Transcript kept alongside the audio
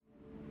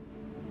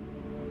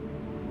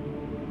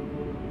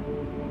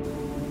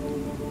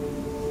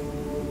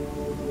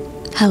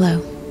Hello.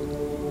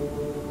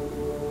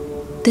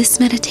 This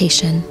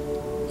meditation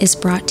is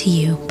brought to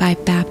you by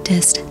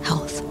Baptist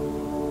Health.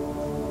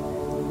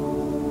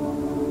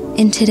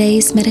 In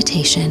today's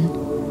meditation,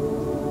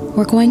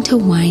 we're going to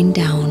wind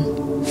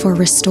down for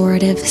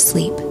restorative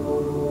sleep.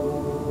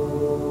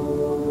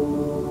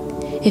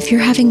 If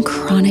you're having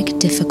chronic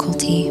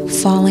difficulty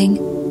falling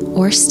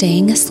or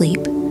staying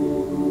asleep,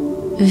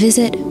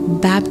 visit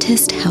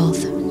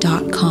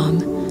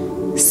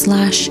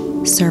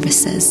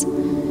baptisthealth.com/services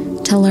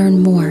to learn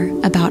more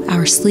about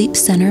our sleep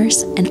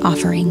centers and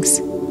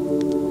offerings.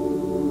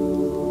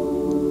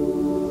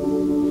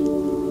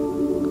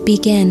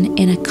 Begin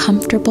in a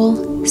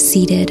comfortable,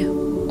 seated,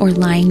 or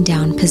lying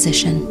down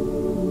position.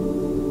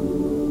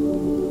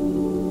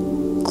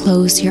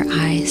 Close your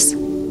eyes.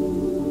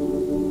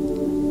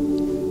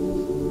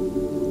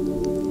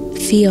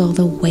 Feel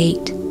the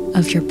weight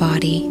of your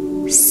body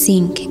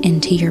sink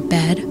into your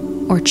bed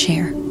or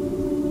chair.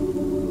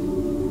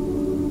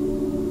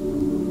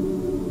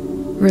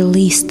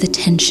 Release the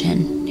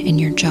tension in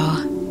your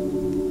jaw.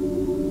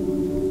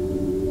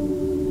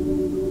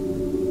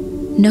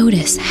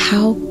 Notice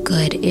how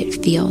good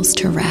it feels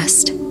to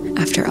rest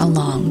after a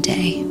long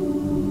day.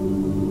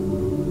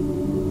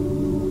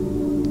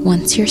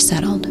 Once you're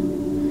settled,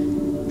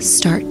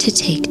 start to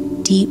take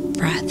deep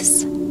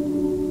breaths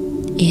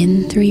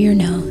in through your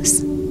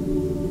nose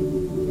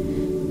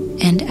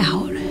and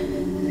out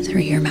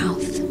through your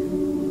mouth.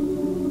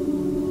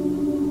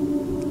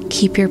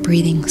 Keep your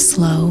breathing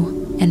slow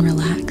and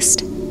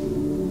relaxed.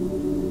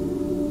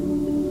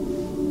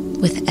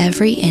 With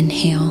every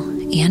inhale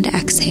and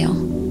exhale,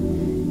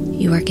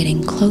 you are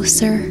getting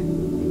closer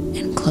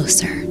and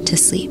closer to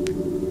sleep.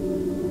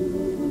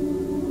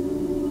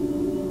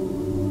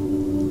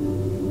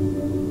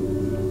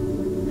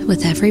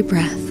 With every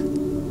breath,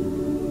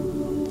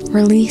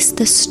 release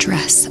the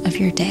stress of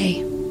your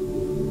day.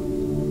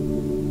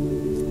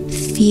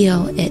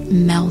 Feel it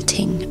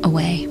melting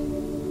away.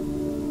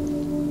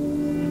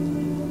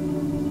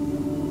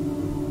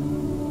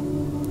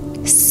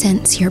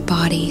 Sense your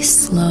body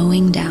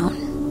slowing down,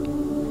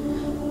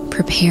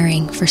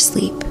 preparing for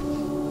sleep.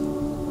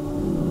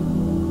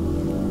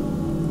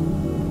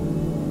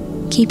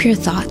 Keep your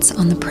thoughts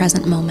on the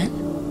present moment.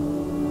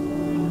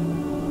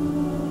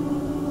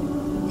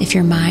 If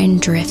your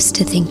mind drifts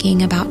to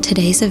thinking about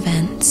today's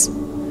events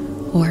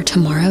or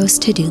tomorrow's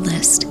to-do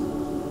list,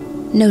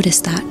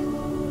 notice that,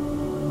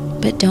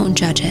 but don't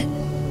judge it.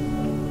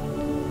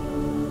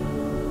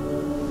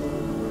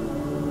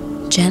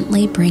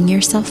 Gently bring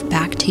yourself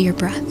back to your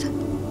breath.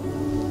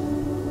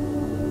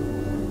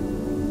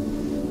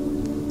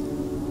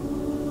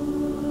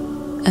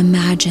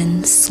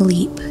 Imagine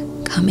sleep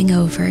coming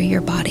over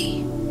your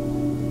body,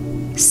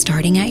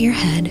 starting at your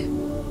head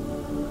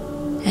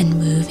and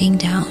moving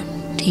down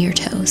to your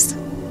toes.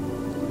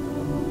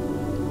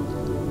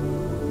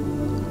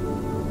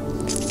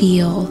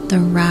 Feel the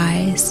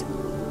rise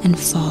and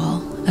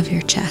fall of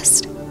your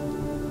chest.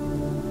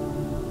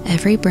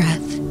 Every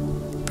breath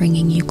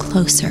bringing you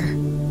closer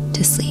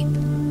to sleep.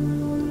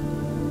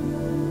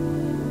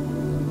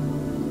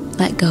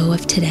 Let go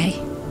of today.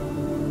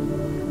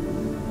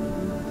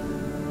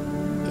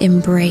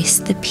 Embrace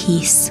the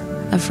peace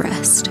of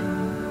rest.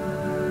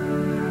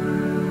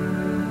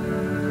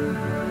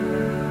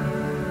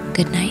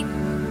 Good night.